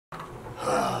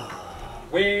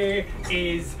Where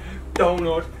is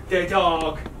Donut the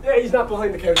dog? Yeah, he's not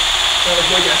behind the couch. That was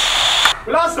my guess.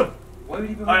 We lost him. Why would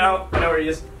he be I know where he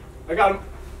is. I got him.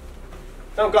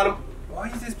 Don't got him. Why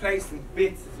is this place in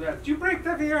bits as well? Did you break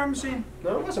that VR machine?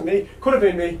 No, it wasn't me. Could have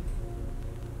been me.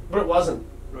 But it wasn't.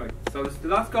 Right, so there's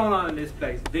lots going on in this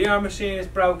place. VR machine is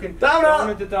broken.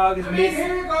 Donut the dog is Come missing. in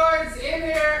here, guys. In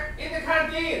here. In the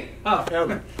canteen. Oh,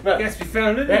 Yeah. guess we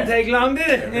found it. Yeah. Didn't take long, did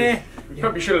it? Yeah. You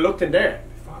probably should have looked in there.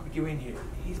 Before we go in here,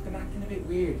 he's been acting a bit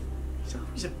weird.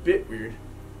 He's a bit weird.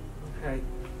 Okay.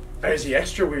 Or is he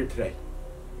extra weird today?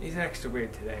 He's extra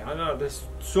weird today. I know there's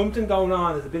something going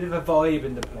on. There's a bit of a vibe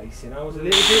in the place, you know. It's a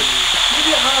little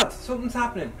bit odd. Something's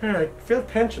happening. I feel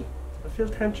tension. I feel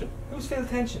tension. Who's feel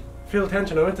tension? Feel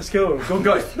tension. I went to school. Good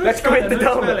guys. Let's go into the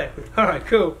donut. Alright,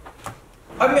 cool.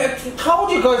 I told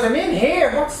you guys I'm in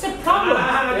here. What's the problem?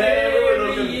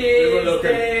 We were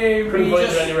looking. Couldn't find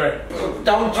it anywhere.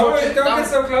 Don't touch. Don't get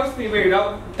so close to me,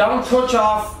 weirdo. Don't touch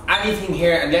off anything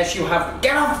here unless you have.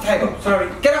 Get off the table. Sorry.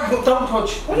 Get off. Don't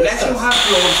touch. Unless you have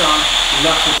gloves on, do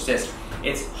not touch this.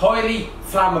 It's highly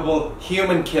flammable,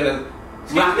 human killing.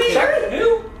 Rat killing.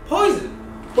 Who? Poison.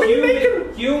 What are you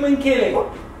making? Human killing.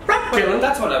 Rat killing.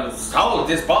 That's what I was told.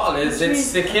 This bottle is.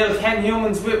 It's to kill 10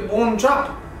 humans with one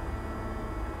drop.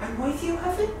 And why do you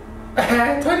have it?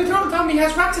 Tiny Turtle told me he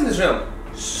has rats in his room.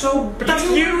 So, But that's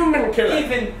human killer.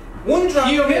 Even one drop.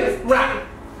 Human rat.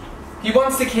 He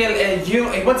wants to kill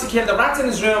he wants to kill the rats in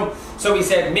his room, so he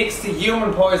said mix the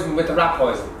human poison with the rat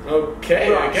poison.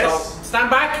 Okay, I guess. So, stand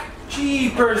back.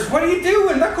 Jeepers, what are you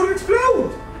doing? That could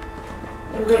explode.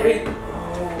 Okay.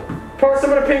 Pour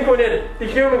some of the pink one in. The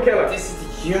human killer. This is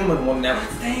the human one now.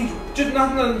 Thank you. Just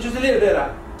nothing, just a little bit of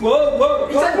that. Whoa, whoa.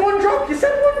 You said one drop. You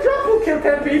said one drop will kill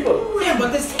 10 people. Yeah,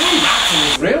 but there's 10 rats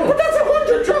in his room. But that's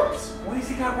 100 drops. Why has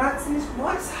he got rats in his?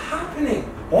 What's happening?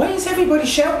 Why is everybody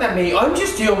shouting at me? I'm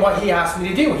just doing what he asked me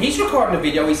to do. He's recording a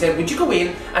video. He said, would you go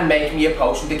in and make me a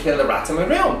potion to kill the rats in my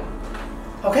room?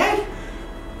 Okay?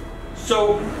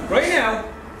 So, right now...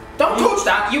 Don't touch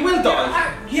that, you will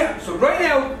die. Yeah, so right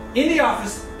now, in the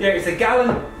office, there is a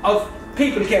gallon of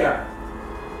people killer.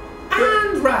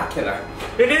 And rat killer.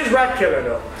 It is rat killer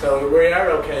though, so we are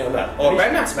okay on that. Oh,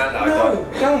 better not smell that. No,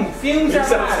 don't. Fumes You are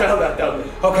said bad. smell that, don't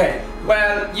you? Okay,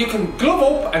 well, you can glove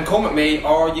up and come at me,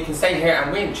 or you can stay here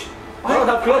and whinge. I don't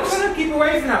have gloves. I'm gonna keep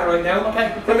away from that right now.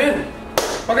 Okay, come in.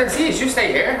 Okay, see, you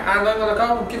stay here, and I'm gonna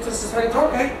go and give this to Tiny Turtle.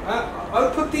 Okay,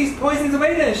 I'll put these poisons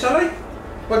away then, shall I?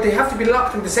 But they have to be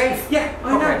locked in the safe. Yeah, I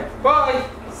know. Okay, bye.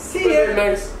 See Very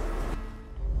ya. nice.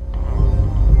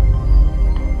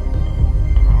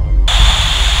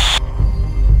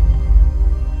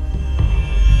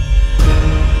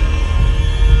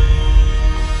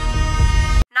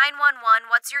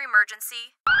 What's your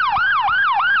emergency?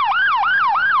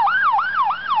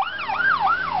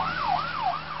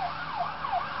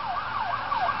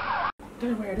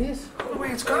 There where it is. Oh,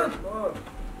 where it's gone.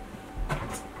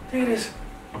 There it is.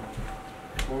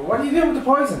 Well, what are you doing with the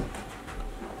poison?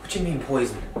 What do you mean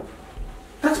poison?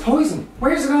 That's poison.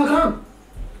 Where's it all gone?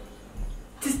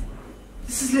 This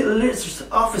is little Litz's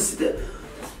office.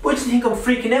 Why do you think I'm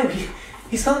freaking out?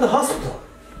 He's gone to the hospital.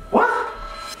 What?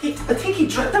 I think he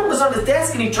drank. That was on his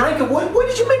desk and he drank it. Why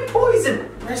did you make poison?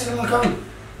 Where's it all gone?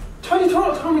 Tiny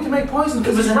Turtle told me to make poison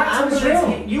There because was there's an rats in his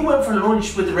ambulance. room. You went for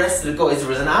lunch with the rest of the guys. There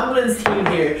was an ambulance team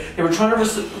here. They were trying to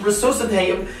resuscitate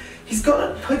him. He's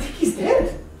gone. I think he's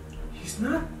dead. He's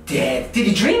not dead. Did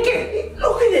he drink it?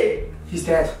 Look at it. He's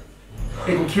dead.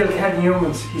 He can kill 10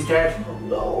 humans. He's dead. Oh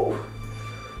no.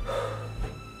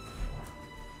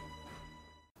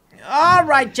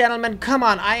 Alright gentlemen, come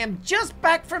on. I am just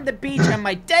back from the beach on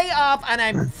my day off and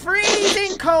I'm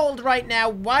freezing cold right now.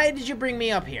 Why did you bring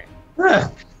me up here?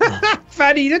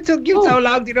 Fanny, that took you so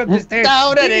long to understand.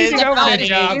 No, that is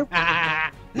Fanny.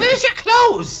 Where's your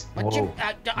clothes? But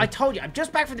I told you, I'm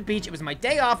just back from the beach. It was my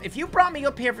day off. If you brought me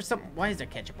up here for something... Why is there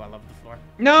ketchup all over the floor?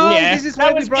 No, Yeah, this is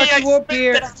why we brought you up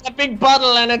here. That's a big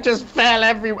bottle and it just fell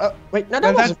everywhere. Wait, no,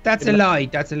 that wasn't. That's a lie.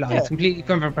 That's a lie. Yeah. It's completely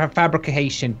from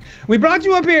fabrication. We brought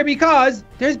you up here because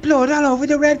there's blood all over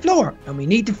the red floor, and we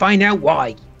need to find out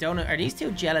why. Donut, are these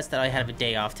two jealous that I have a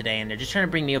day off today and they're just trying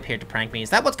to bring me up here to prank me? Is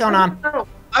that what's going on? No,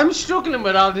 I'm struggling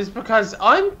with all this because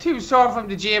I'm too sore from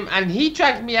the gym and he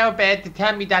dragged me out of bed to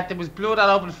tell me that there was blood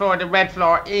all over the floor, the red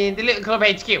floor, in the little club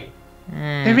HQ.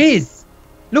 There is.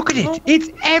 Look at it. It's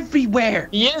everywhere.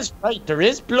 He is right, there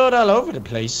is blood all over the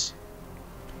place.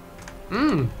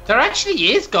 There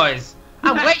actually is, guys.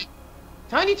 And wait,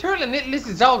 Tiny Turtle and Little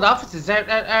Lizard's old offices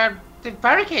are the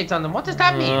barricades on them. What does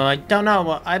that mean? I don't know.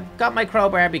 Well, I've got my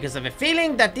crowbar because I have a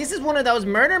feeling that this is one of those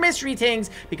murder mystery things.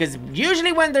 Because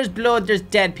usually when there's blood, there's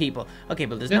dead people. Okay,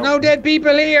 but there's no dead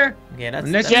people here. Okay, that's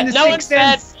No one's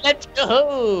dead. Let's go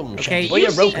home. Okay, you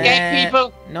see dead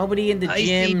people? Nobody in the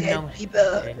gym. people.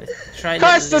 Okay, let's try Of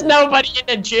course, there's nobody in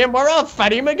the gym. We're all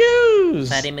Fatty Magoos.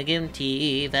 Fatty Magoo,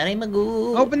 Fatty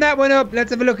Magoo. Open that one up.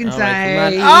 Let's have a look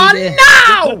inside. Right,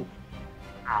 oh no!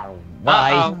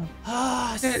 Why?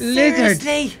 Oh, lizard.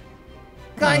 seriously?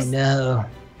 Guys. Oh no.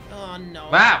 Oh no.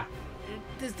 Wow.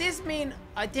 Does this mean,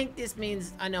 I think this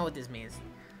means, I know what this means.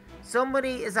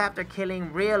 Somebody is after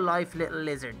killing real life little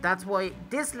lizard. That's why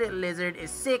this little lizard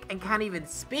is sick and can't even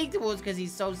speak to us because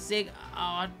he's so sick.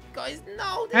 Oh, guys,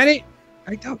 no. Annie,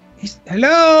 I don't,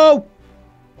 hello?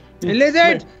 The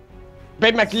lizard?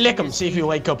 Big Mac, lick him, see if you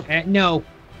wake up. No.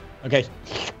 Okay.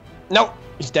 No,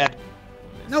 he's dead.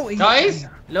 No, Guys,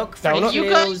 look for if you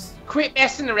clues. guys quit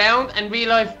messing around and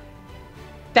realize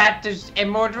that there's a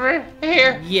murderer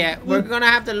here. Yeah, we're gonna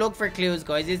have to look for clues,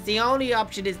 guys. It's the only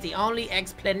option. It's the only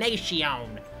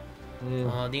explanation.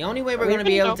 The only way we're gonna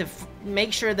be able to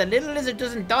make sure that little lizard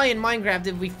doesn't die in Minecraft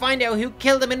if we find out who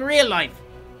killed him in real life.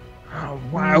 Oh,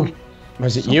 wow.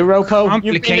 Was it you, RoPo?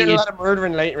 You've been doing Complicated. a lot of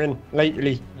murdering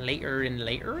lately. Later?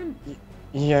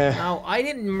 Yeah. No, I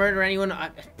didn't murder anyone. I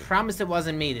promise it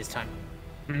wasn't me this time.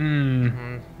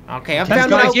 Okay, I've That's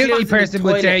found what no a guilty clues in the person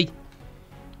would say. toilet.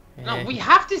 No, we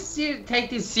have to take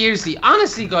this seriously.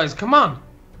 Honestly, guys, come on.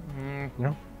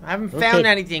 No. I haven't found Okay.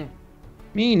 anything.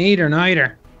 Me neither.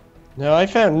 No, I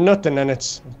found nothing, and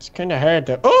it's kind of hard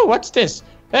to. Oh, what's this?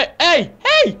 Hey!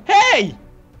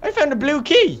 I found a blue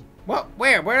key. What?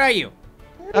 Where? Where are you?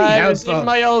 I was in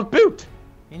my old boot.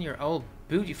 In your old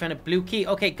boot, you found a blue key.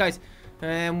 Okay, guys.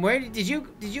 Where did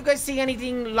you guys see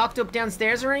anything locked up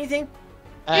downstairs or anything?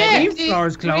 Yeah, green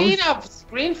floor's closed.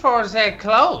 Green floor's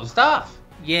closed off.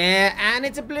 Yeah, and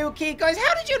it's a blue key, guys.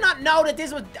 How did you not know that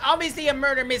this was obviously a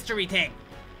murder mystery thing?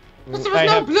 But there was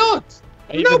no blood.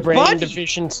 I have No a brain body.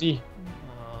 deficiency.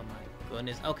 Oh my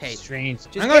goodness. Okay. Strange.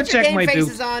 Just I'm gonna get your check game my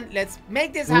faces boot. on. Let's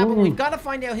make this happen. Ooh. We've got to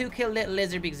find out who killed Little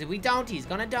Lizard because if we don't, he's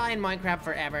gonna die in Minecraft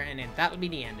forever, and then that'll be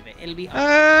the end of it. It'll be.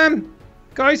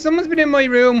 Guys, someone's been in my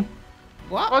room.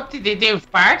 What did they do,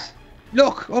 Bart?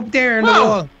 Look, up there in the Whoa.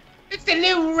 wall. It's the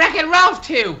new Wreck-It Ralph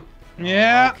 2.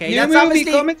 Yeah, Okay, new that's movie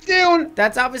obviously- coming soon.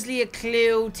 That's obviously a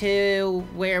clue to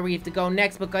where we have to go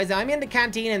next. But guys, I'm in the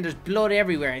canteen and there's blood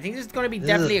everywhere. I think there's gonna be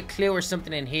definitely a clue or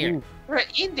something in here. We're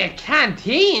in the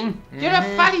canteen. You're a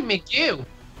Fatty McGoo.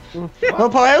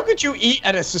 RoPo, how could you eat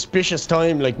at a suspicious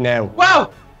time like now? Whoa!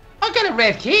 I got a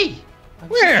red key.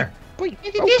 Where? In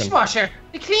the dishwasher.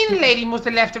 The cleaning lady must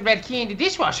have left a red key in the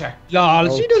dishwasher.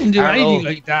 Lol, she doesn't do Carol. anything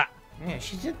like that. Yeah,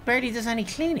 she just barely does any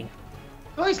cleaning.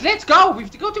 Guys, let's go. We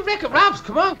have to go to Wreck-It Ralph's.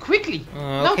 Come on, quickly.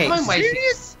 Okay. No time wasting.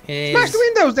 Serious? Is- Smash the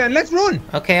windows then, let's run.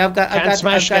 Okay, I've got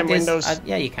smash them this. windows.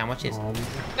 Yeah, you can. Watch this. No.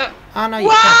 Oh no, you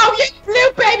can't. Wow! You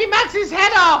blew Baby Max's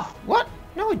head off. What?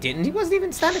 No, I didn't. He wasn't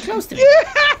even standing close to me.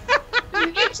 You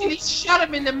literally shot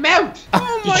him in the mouth.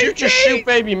 Oh my Did you just days. shoot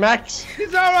baby Max?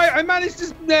 It's alright, I managed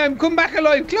to come back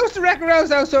alive. Close to Wreck-It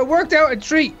Ralph's house, so it worked out a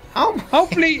treat. Oh my.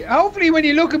 Hopefully when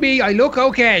you look at me, I look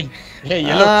okay. Yeah, you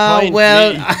look fine. to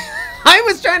Well, me. I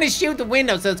was trying to shoot the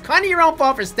window, so it's kind of your own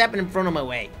fault for stepping in front of my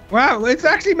way. Wow, it's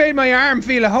actually made my arm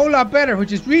feel a whole lot better,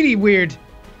 which is really weird.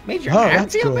 Made your Oh, arm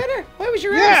that's feel good. better? Why was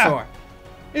your Yeah. arm sore?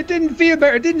 It didn't feel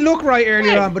better, it didn't look right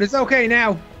earlier on, but it's okay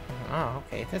now. Oh,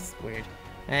 okay, that's weird.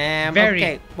 Very.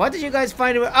 Okay, what did you guys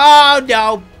find? Oh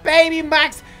no, Baby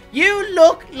Max, you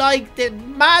look like the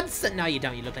mad. No, you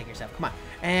don't. You look like yourself. Come on.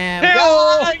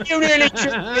 Oh, you nearly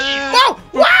tripped me. Whoa!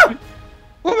 Whoa!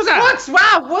 What was that? What's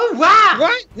wow? Whoa, wow!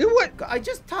 What? What? I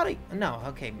just thought no.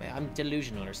 Okay, I'm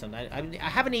delusional or something. I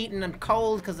haven't eaten. I'm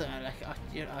cold because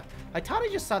I thought I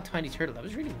just saw Tiny Turtle. That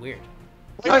was really weird.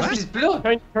 Guys, there's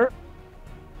blood.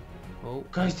 Oh,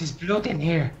 Guys, there's blood in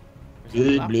here.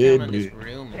 there's a lockdown in this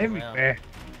room as well. Everywhere.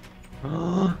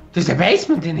 There's a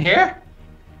basement in here.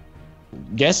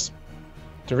 Yes,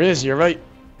 there is. You're right.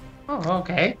 Oh,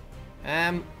 okay.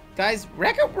 Guys,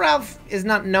 Wreck-It Ralph is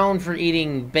not known for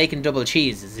eating bacon double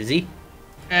cheeses, is he?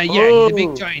 Yeah, he's a big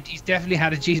Oh. giant. He's definitely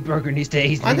had a cheeseburger in his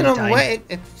days. I don't know why.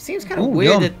 It seems kind of Ooh,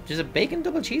 weird yum. that there's a bacon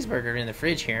double cheeseburger in the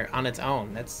fridge here on its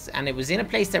own. And it was in a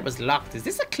place that was locked. Is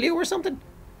this a clue or something?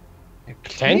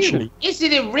 Potentially. Is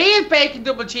it a real bacon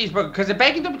double cheeseburger? Because a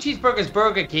bacon double cheeseburger is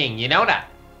Burger King. You know that.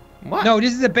 What? No,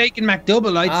 this is a bacon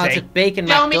McDouble, I'd Oh, it's say. a bacon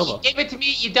Tell me, McDouble. give it to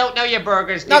me. You don't know your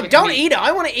burgers. No, Give it to don't me. eat it.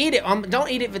 I want to eat it. Don't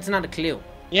eat it if it's not a clue.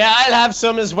 Yeah, I'll have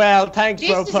some as well. Thanks,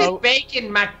 This is a RoPo.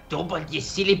 bacon McDouble, you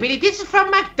silly Billy. This is from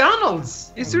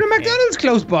McDonald's. Is there a McDonald's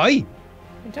close by?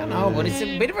 I don't know, but it's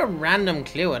a bit of a random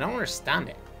clue. I don't understand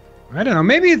it. I don't know.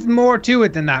 Maybe it's more to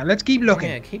it than that. Let's keep looking.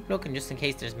 Yeah, keep looking just in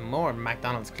case there's more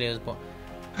McDonald's clues. But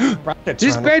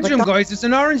This bedroom, guys. There's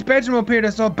an orange bedroom up here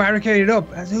that's all barricaded up.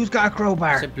 Who's got a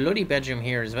crowbar? there's a bloody bedroom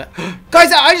here as well.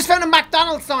 Guys, I just found a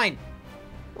McDonald's sign.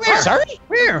 Where? Sorry?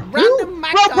 Where? Random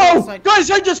McDonald's sign. Guys,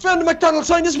 I just found the McDonald's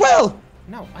sign as well.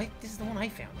 No, this is the one I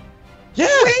found. Yeah.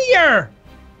 Where?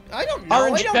 I don't know.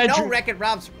 Orange I don't bedroom. know Wreck-It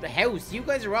Rob's house. You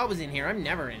guys are always in here. I'm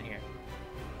never in here.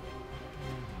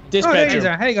 This Oh, there you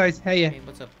bedroom. are. Hey, guys. Hey, Hey,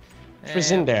 what's up?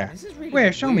 What's in there? This is really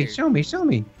Where? Show me. weird. Show me. Show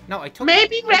me. No, I took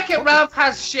Maybe Wreck-It Ralph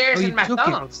has shares Oh, in you took it.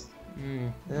 McDonald's.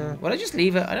 Well, I just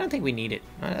leave it. I don't think we need it.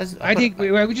 I think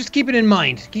we just keep it in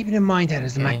mind. Keep it in mind that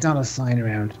there's a Okay. McDonald's sign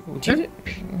around.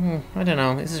 I don't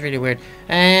know. This is really weird.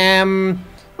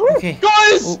 Okay.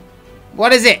 Guys! Oh,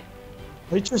 what is it?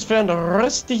 I just found a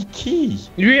rusty key.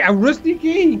 A rusty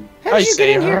key. How did you get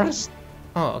in here? Rust.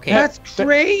 Oh, okay. That's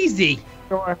crazy.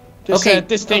 This, Okay.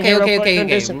 this thing okay. here, Okay. I'll put Okay. on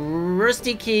Okay. this.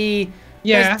 Rusty key.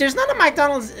 Yeah. There's not a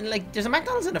McDonald's. Like, there's a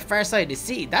McDonald's on the far side of the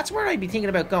sea. That's where I'd be thinking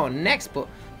about going next. But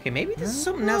okay, maybe there's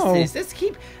something else to this.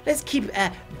 Let's keep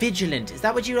vigilant. Is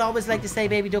that what you always like to say,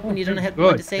 baby duck, when you don't know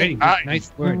what to say? Very good. I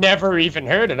Nice word. never even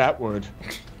heard of that word.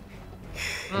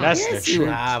 That's Yes, the you truth.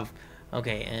 have.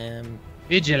 Okay.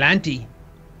 Vigilante.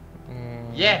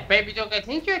 Yeah, baby duck, I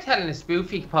think you're telling a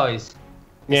spoofy pies.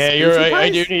 Yeah, you're Spoofy right.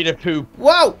 I pies? do need a poop.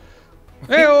 Whoa!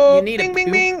 Hey, oh, You need a bing, bing,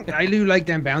 poop. bing. I do like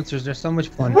them bouncers. They're so much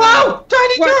fun. Whoa!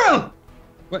 Tiny What? Turtle!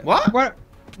 What? What?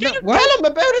 No, Tell what? him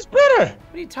about his brother.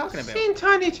 What are you talking about? Seen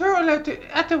Tiny Turtle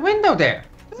at the window there.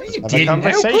 You Have a didn't. How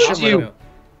conversation could with you? him.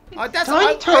 Oh, that's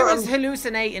Tiny I Turtle. was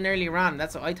hallucinating earlier on.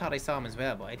 That's what I thought I saw him as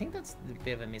well, but I think that's a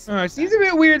bit of a Oh, it misunderstanding. seems a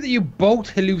bit weird that you both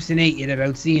hallucinated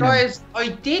about seeing him. Guys, I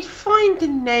did find the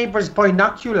neighbour's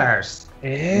binoculars.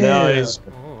 Nice.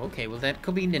 Oh, okay. Well, that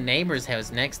could be in the neighbor's house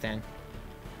next then.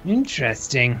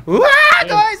 Interesting. Wah,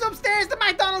 guys, upstairs, the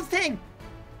McDonald's thing.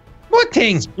 What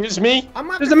thing? Excuse me? I'm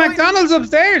There's a McDonald's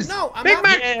upstairs. No, I'm Big not-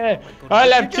 Mac. Yeah.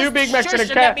 I'll have two Just Big Macs and a shush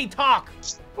and let cat. me talk.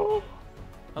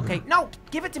 Okay, no,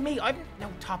 give it to me. I'm no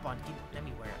top on. Let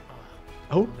me wear it.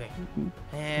 Oh.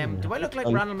 Okay. Do I look like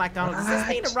Ronald McDonald? Does this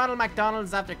mean that Ronald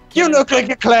McDonald's after You killing? look like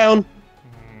a clown.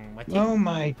 I think- Oh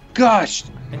my gosh.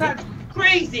 I think- That's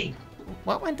crazy.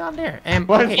 What went on there?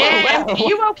 What? Okay. Yeah, wow. are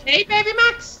you okay, baby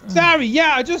Max? Sorry,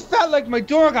 yeah, I just felt like my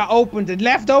door got opened and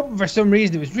left open for some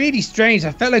reason. It was really strange.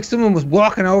 I felt like someone was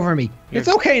walking over me. It's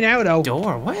okay now, though.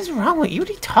 Door? What is wrong with you? What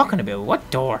are you talking about? What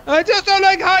door? I just don't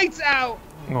like heights out.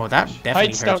 Oh, that definitely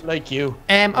Heights hurts. don't like you.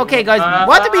 Okay, guys,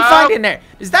 what did we find in there?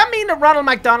 Does that mean that Ronald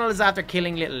McDonald is after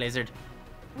killing Little Lizard?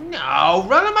 No,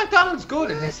 Ronald McDonald's good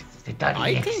unless it's the daddy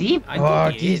I XE. think Oh,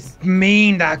 he he's is.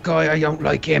 mean, that guy. I don't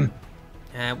like him.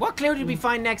 What clue did we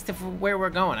find next to where we're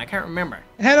going? I can't remember.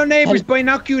 Hello, neighbors,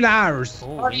 binoculars.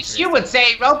 Oh, Or as you would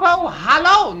say, RoPo,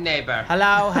 hello, neighbour.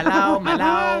 hello, hello, hello,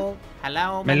 Mellow?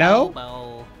 hello.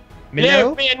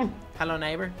 Milo? Finn. Hello,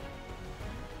 neighbor.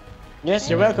 Yes,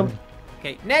 you're welcome.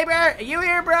 Okay, neighbor, are you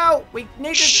here, bro? We need to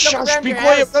look Shush, around be your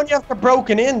quiet. house. Don't you have to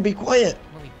broken in? Be quiet.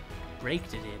 Well, we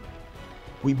braked it in.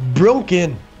 We broke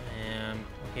in.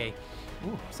 Okay.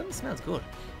 Ooh, something smells good.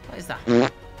 What is that?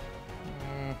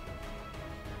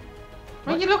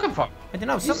 What are you looking for? I don't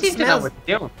know. You Something seem to know smells. what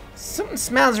you're doing. Something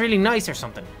smells really nice or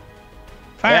something.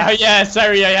 Yeah,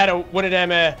 sorry, I had one of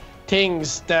them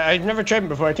things that I've never tried them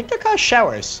before. I think they're called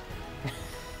showers.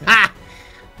 Ha!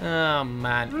 Oh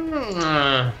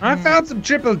man. I found some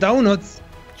triple donuts.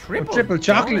 Triple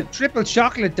chocolate. Triple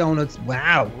chocolate donuts.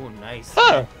 Wow. Oh, nice.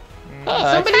 Oh.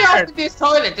 Oh, Somebody it's hard. open this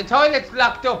toilet. The toilet's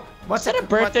locked up. What's Is that a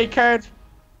birthday card?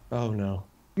 Oh no.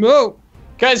 Whoa.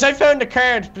 Guys, I found a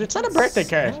card, but it's not a birthday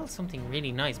card. Smells something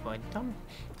really nice, but I don't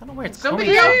know where it's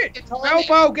Somebody coming open the toilet.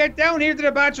 RoPo, get down here to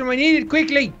the bathroom. I need it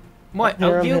quickly. from. What? Here,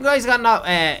 Oh, I'm you here. guys got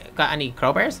got any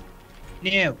crowbars?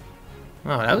 No.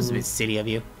 Oh, that was a bit silly of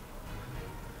you.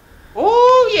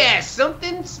 Oh yeah,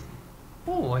 something's.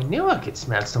 Oh, I knew I could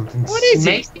smell something. What is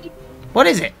it? smashy. What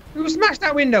is it? Who smashed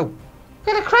that window?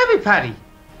 Got a Krabby Patty.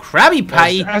 Krabby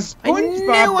Patty. A I SpongeBob,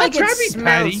 knew I a could Krabby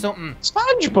smell Patty. something.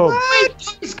 SpongeBob.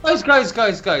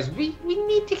 Wait, guys. We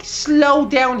need to slow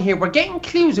down here. We're getting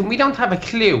clues and we don't have a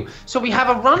clue. So we have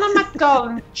a Ronald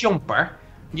McDonald jumper.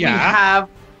 Yeah. We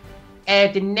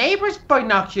have the neighbour's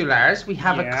binoculars. We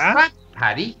have Yeah. a Krabby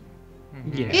Patty.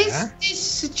 Yeah. Is this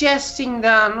suggesting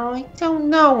that? I don't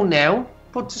know now.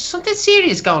 But there's something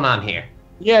serious going on here.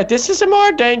 Yeah, this is a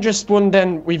more dangerous one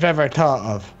than we've ever thought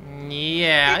of.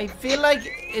 Yeah, I feel like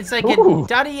it's like Ooh. a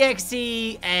Daddy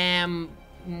XE,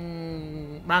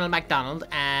 Ronald McDonald,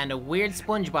 and a weird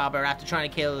SpongeBob are after trying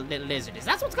to kill Little Lizard. Is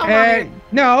that what's going on here?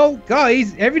 No,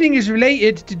 guys, everything is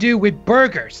related to do with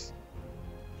burgers.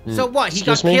 So what? He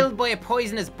got Excuse me? killed by a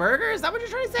poisonous burger? Is that what you're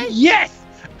trying to say? Yes!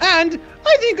 And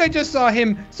I think I just saw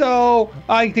him, so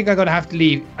I think I'm gonna have to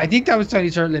leave. I think that was Tiny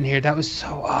Turtle in here. That was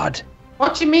so odd.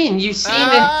 What do you mean? You've seen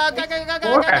it?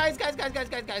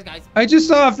 Guys. I just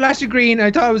saw a flash of green.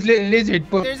 I thought it was Little Lizard,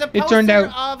 but There's a it turned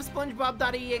poster out. of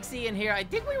SpongeBob.exe in here. I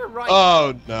think we were right.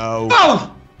 Oh no.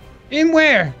 Oh! In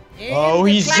where? In Oh,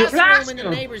 the he's classroom in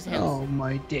the neighbor's house. Oh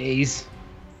my days.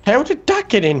 How did that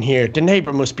get in here? The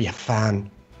neighbor must be a fan.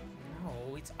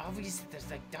 No, it's obvious that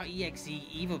there's like .exe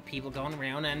evil people going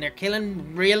around and they're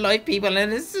killing real life people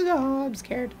and it's I'm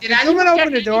scared. Did someone anyone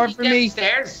open get the door anything for me?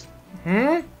 downstairs?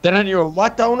 Did anyone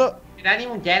what, Donut? Did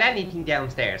anyone get anything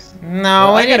downstairs? No,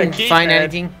 Well, I I got a didn't key find card.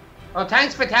 anything. Oh,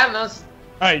 thanks for telling us.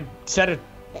 I said it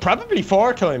probably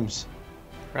 4 times.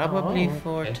 Probably Oh,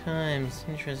 4 okay. times.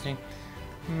 Interesting.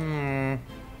 I'm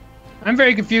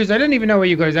very confused. I don't even know where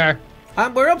you guys are.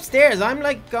 We're upstairs. I'm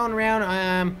like going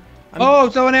around. Oh,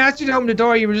 so when I asked you to open the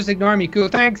door, you were just ignoring me. Cool,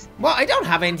 thanks. Well, I don't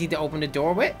have anything to open the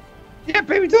door with. Yeah,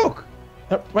 baby duck.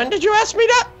 When did you ask me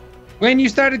that? When you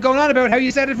started going on about how you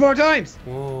said it 4 times.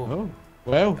 Whoa. Oh,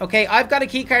 well. Okay, I've got a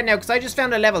key card now because I just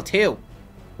found a level 2. Ooh,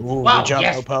 Wow, good job,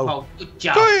 yes. RoPo. Oh, good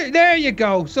job. Good, there you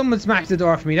go. Someone smashed the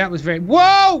door for me. That was very.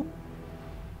 Whoa!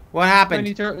 What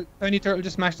Tiny happened? Turtle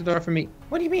just smashed the door for me.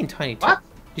 What do you mean, Tiny What? Turtle?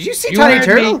 Did you see You Tiny heard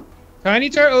Turtle? me. Tiny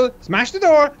Turtle smashed the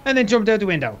door and then jumped out the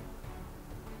window.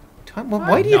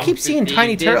 Why do you keep seeing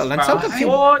Tiny Turtle? I'm so confused.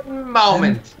 One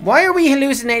moment. Why are we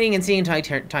hallucinating and seeing Tiny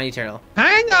Turtle?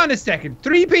 Hang on a second.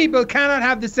 3 people cannot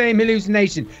have the same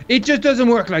hallucination. It just doesn't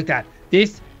work like that.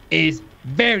 This is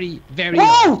very, very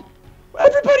odd. Whoa!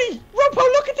 Everybody! RoPo,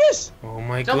 look at this! Oh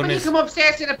my Somebody goodness. come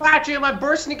upstairs to the bathroom. I'm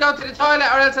bursting to go to the toilet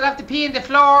or else I'll have to pee in the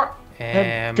floor.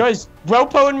 Guys,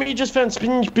 RoPo and me just found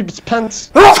SpongeBob's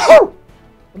pants. God,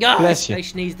 Bless you. I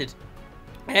sneezed it.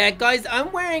 Guys,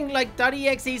 I'm wearing like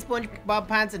 .exe SpongeBob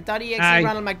pants and .exe Aye.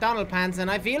 Ronald McDonald pants, and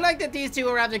I feel like that these two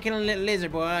are after killing Little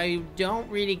Lizard, but I don't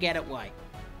really get it why.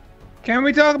 Can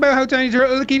we talk about how Tiny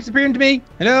Turtle keeps appearing to me?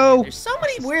 Hello? There's so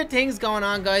many weird things going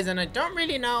on, guys, and I don't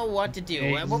really know what to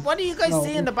do. What do you guys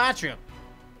see in the bathroom?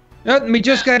 Nothing, we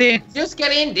just got in. Just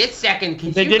get in this second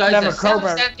because They you didn't guys have are a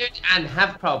crowbar. self-centered and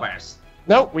have crowbars.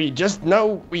 No, we just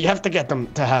know we have to get them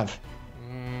to have.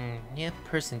 Yeah,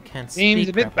 person can't Seems speak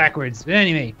a bit properly. backwards, but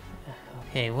anyway.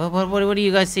 Okay, what do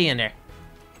you guys see in there?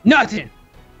 Nothing.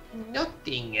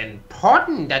 Nothing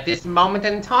important at this moment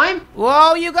in time.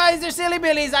 Whoa, you guys are silly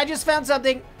billies! I just found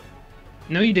something.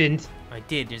 No, you didn't. I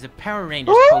did. There's a Power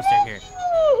Rangers poster here.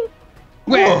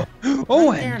 Where? Right there in the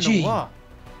OMG. wall.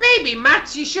 Baby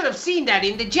Max, you should have seen that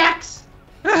in the jacks.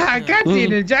 I can't see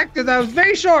it in Jack because I was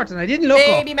very short and I didn't look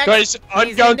Baby up. Max, Guys, I'm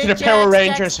he's going in to the Power Jacks,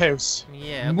 Rangers Jacks. house.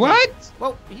 Yeah. Okay. What?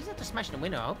 Whoa, he's after smashing the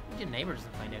window. I hope your neighbor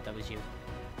doesn't find out that was you.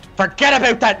 Forget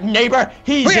about that neighbor.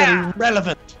 He's Yeah.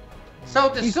 irrelevant.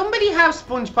 So does somebody have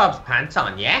SpongeBob's pants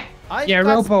on, yeah? I've Yeah,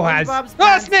 got RoPo has. SpongeBob's Oh,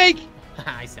 pants. snake!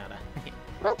 I saw that.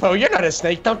 RoPo, you're not a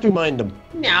snake. Don't do mind them.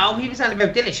 No, he was on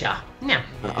about Dillashaw. No.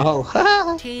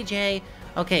 Oh, TJ.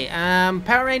 Okay,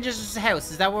 Power Rangers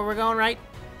house. Is that where we're going, right?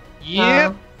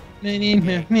 Yep. Guys,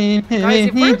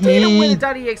 if we're dealing with a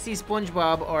 .exe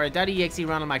SpongeBob or a .exe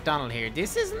Ronald McDonald here,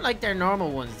 this isn't like their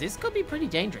normal ones. This could be pretty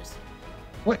dangerous.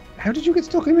 What? How did you get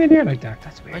stuck in there like that?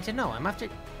 That's I weird. don't know. I'm after.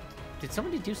 Did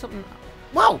somebody do something?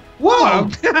 Whoa! Whoa!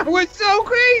 That was so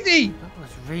crazy! That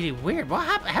was really weird. What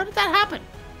happened? How did that happen?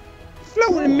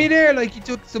 Floating in midair like you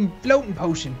took some floating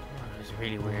potion. Oh, that was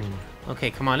really weird. Okay,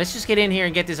 come on. Let's just get in here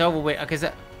and get this over with. Because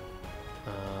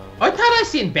I thought I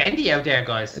seen Bendy out there,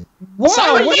 guys. Whoa!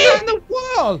 Sorry. What's on the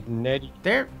wall? Neddy.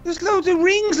 there. There's loads of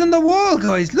rings on the wall,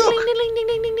 guys. Look!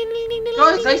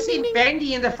 Guys, I seen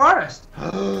Bendy in the forest.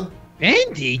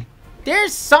 Bendy?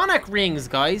 There's Sonic rings,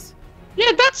 guys.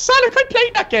 Yeah, that's Sonic. I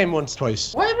played that game once,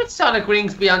 twice. Why would Sonic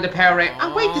rings be on the Power Ranger?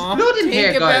 Oh wait, there's blood in here,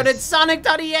 Think about it, guys.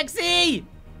 Sonic.exe.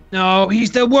 No, he's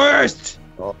the worst!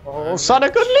 Oh,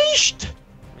 Sonic Unleashed.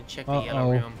 Let me check the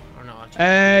yellow room. Or no, I'll check the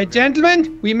yellow room.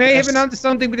 Gentlemen, we may have Yes. been onto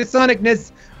something with the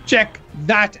sonicness. Check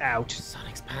that out.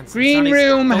 Sonic's pants. Green Sonic's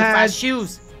room low has- fast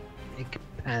shoes. Big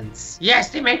pants. Yes,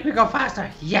 they make me go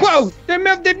faster. Yes. Whoa! They've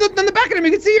nothing on the back of them.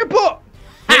 You can see your butt.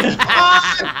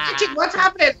 Oh, Richard, what's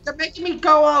happening? They're making me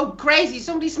go all crazy.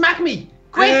 Somebody smack me.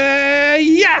 Quick,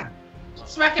 Yeah,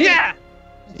 smack me. yeah.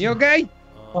 You okay?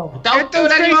 Don't Get do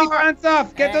those it crazy anymore. pants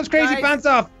off. Get those crazy guys. pants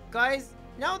off. Guys,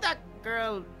 know that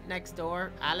girl next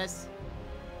door, Alice?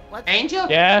 What? Angel?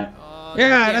 Yeah. Oh,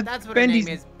 Yeah, that's what Bendy's- her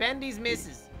name is. Bendy's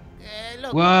missus.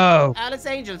 Look, Whoa. Alice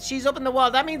Angel. She's up in the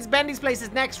wall. That means Bendy's place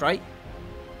is next, right?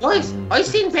 Guys, I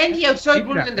seen Bendy outside Keep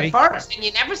running in the that, forest, and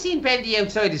you never seen Bendy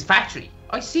outside his factory.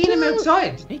 I seen him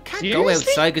outside. He can't go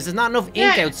Seriously? outside because there's not enough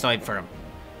ink Yeah. outside for him.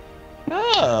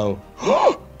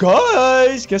 Oh.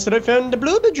 Guys, guess what I found in the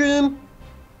blue bedroom?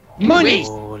 Money.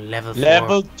 Oh, level 4.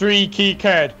 Level 3 key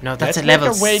card. No, that's Let's a level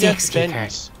make our way 6 to the key card.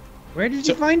 vendors. Where did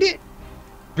you find it?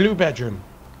 Blue bedroom.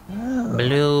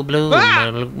 Blue.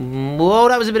 Ah! Whoa,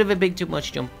 that was a bit of a big too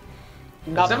much jump.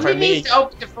 Not for Somebody me. needs to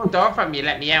open the front door for me.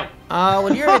 Let me out. Oh,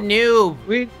 well, you're a noob.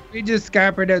 We just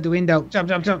scarpered out the window.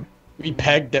 Jump. We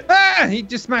pegged it. Ah! He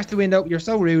just smashed the window. You're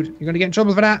so rude. You're gonna get in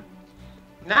trouble for that.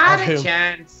 Not Oh, a who?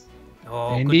 chance.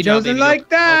 Oh, And good he job, doesn't baby. like Look,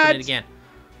 that. Open it again.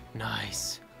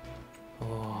 Nice.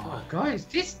 Oh. Oh, guys,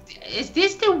 is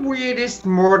this the weirdest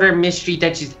murder mystery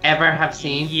that you ever have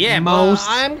seen? Yeah, Most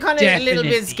but I'm kind of a little bit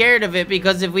definitely. scared of it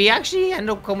because if we actually end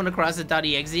up coming across a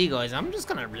 .exe, guys, I'm just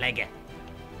gonna leg it.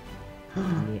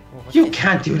 You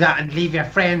can't do that and leave your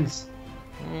friends.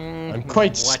 I'm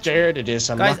quite scared of this.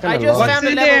 I'm Guys, not gonna I just lie. found a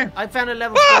in level. there? I found a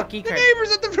level Ah! 4 key The card.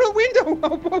 neighbor's at the front window.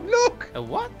 Oh, look. A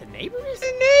what? The neighbor is?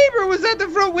 The neighbor was at the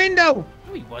front window.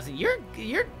 No, he wasn't. You're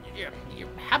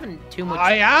having too much.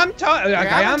 I am tired. you're I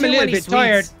having am a too little many bit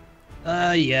tired.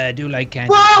 sweets. Yeah, I do like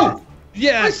candy. Whoa!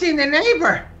 Yeah. I seen the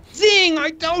neighbor. Zing!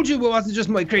 I told you it wasn't just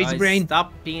my crazy Guys, brain.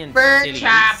 Stop being Bird silly.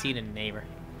 trap. You see the neighbor.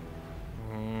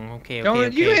 Okay.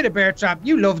 Don't you hit a bear trap?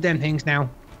 You love them things now.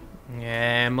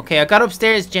 Okay, I got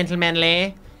upstairs, gentlemen.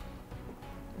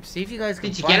 See if you guys can.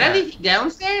 Did you get anything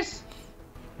downstairs?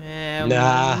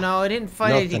 Nah, No, I didn't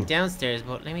find anything nothing. downstairs,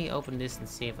 but let me open this and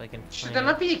see if I can. Should find there it.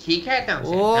 not be a key card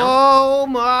downstairs? No? Oh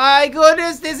my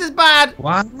goodness, this is bad.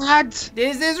 What?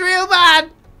 This is real bad.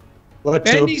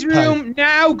 What's Bendy's up, pal? room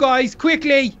now, guys,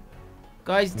 quickly.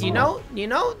 Guys, do you know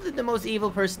the most evil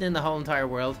person in the whole entire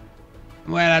world?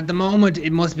 Well, at the moment,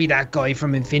 it must be that guy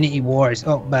from Infinity Wars.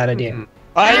 Oh, bad idea.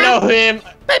 I know him.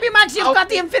 Baby Max, you've got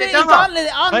the Open Infinity the door.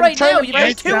 Gauntlet on I'm right trying now. to You break got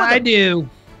Yes, two of I them. do.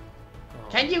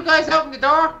 Can you guys open the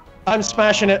door? I'm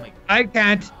smashing it. I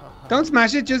can't. Don't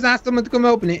smash it. Just ask someone to come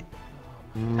open it.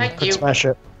 Thank Could you. smash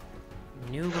it.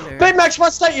 Nuclear. Big Max,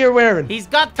 what's that you're wearing? He's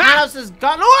got Thanos'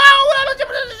 gun. Oh,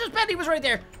 just Bendy was right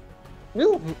there.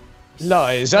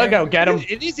 Lies. I'll go get him.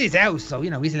 It is his house, so,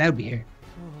 he's allowed to be here.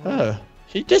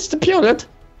 He disappeared.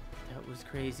 That was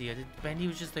crazy. Bendy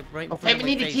was just like right in Okay, front we of my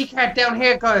need a face. key card down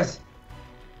here, guys.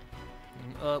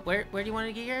 Where do you want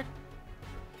to get here?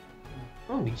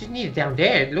 Oh, we just need it down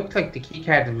there. It looked like the key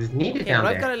card was needed Yeah, down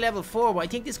but I've got there. a level 4, but I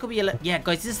think this could be a yeah,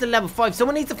 guys, this is a level 5.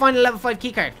 Someone needs to find a level 5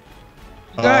 keycard.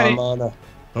 Got it. I'm on it.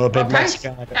 Oh, Big Okay, Max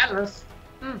got it. tell us.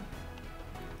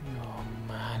 Oh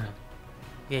man.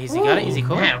 Yeah, has he got it? Is he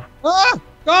coming? Now. Ah,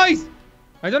 guys!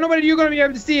 I don't know whether you're going to be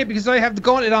able to see it because I have the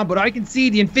gauntlet on, but I can see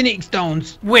the Infinity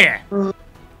Stones Where?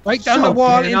 right down the So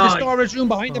wall in the nice. storage room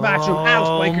behind the bathroom. House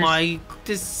Oh bikers. my,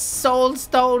 the soul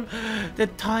stone, the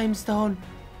time stone.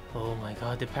 Oh my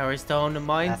god, the power stone, the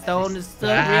mind stone, the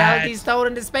reality stone,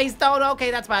 and the space stone. Okay,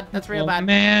 that's bad. That's real Oh, bad.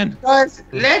 man. Guys,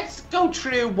 let's go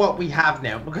through what we have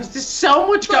now because there's so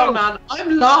much going on.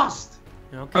 I'm lost.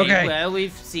 Okay, well,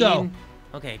 we've seen.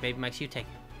 Okay, Baby Max, you take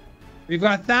it. We've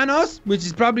got Thanos, which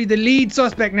is probably the lead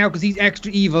suspect now because he's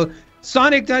extra evil.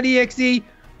 Sonic.exe,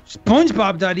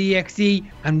 SpongeBob.exe,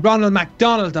 and Ronald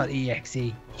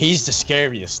McDonald.exe. He's the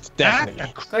scariest, That's definitely. a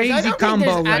Guys, crazy I don't combo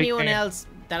think there's right anyone there. else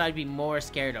that I'd be more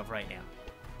scared of right now.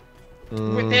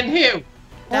 But then who?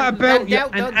 What about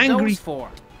an angry? Those 4.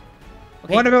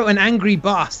 Okay. What about an angry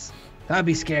boss? That'd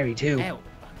be scary too. Ow.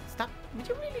 Stop. Would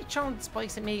you really throw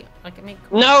spikes at me? Like, I mean,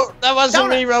 No, that wasn't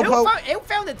me, Donut, RoPo. who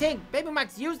found the thing? Baby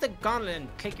Max, use the gauntlet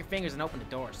and click your fingers and open the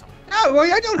door or something. No,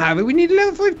 well, I don't have it. We need a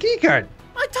level 5 keycard.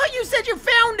 I thought you said you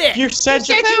found it! You said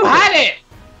You had it.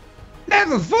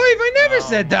 Level 5? I never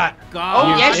said that.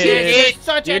 God, Oh, yes, you did.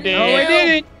 Such You a did. No, I noob.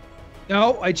 didn't.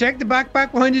 No, I checked the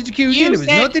backpack behind the jacuzzi. You There was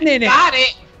said nothing in you it. got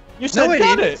it. You said I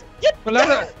got didn't. it.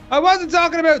 Well, I wasn't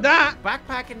talking about that.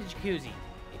 Backpack in the jacuzzi.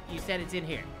 You said it's in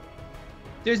here.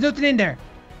 There's nothing in there.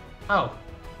 Oh.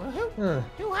 Well,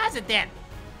 who has it then?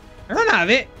 I don't have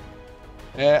it.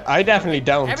 I definitely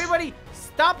don't. Everybody,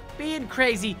 stop being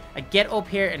crazy and get up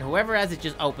here, and whoever has it,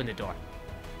 just open the door.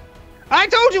 I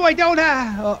told you I don't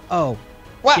have. Oh.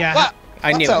 What? Yeah. What?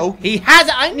 I knew So? it. He has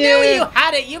it. I knew Yeah. you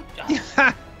had it. You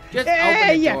just open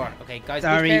the Yeah. door. Okay, guys,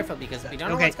 Sorry. be careful because we don't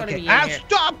know Okay, what's going to okay. be in here.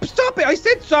 Stop it. I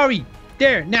said sorry.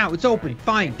 There, now it's open.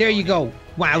 Fine. There you go.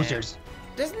 Wowzers.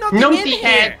 There's nothing Numpty in here.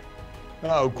 head.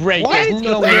 Oh, great. What There's is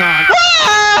nothing. going on?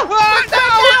 What's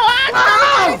that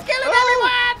now? He's killing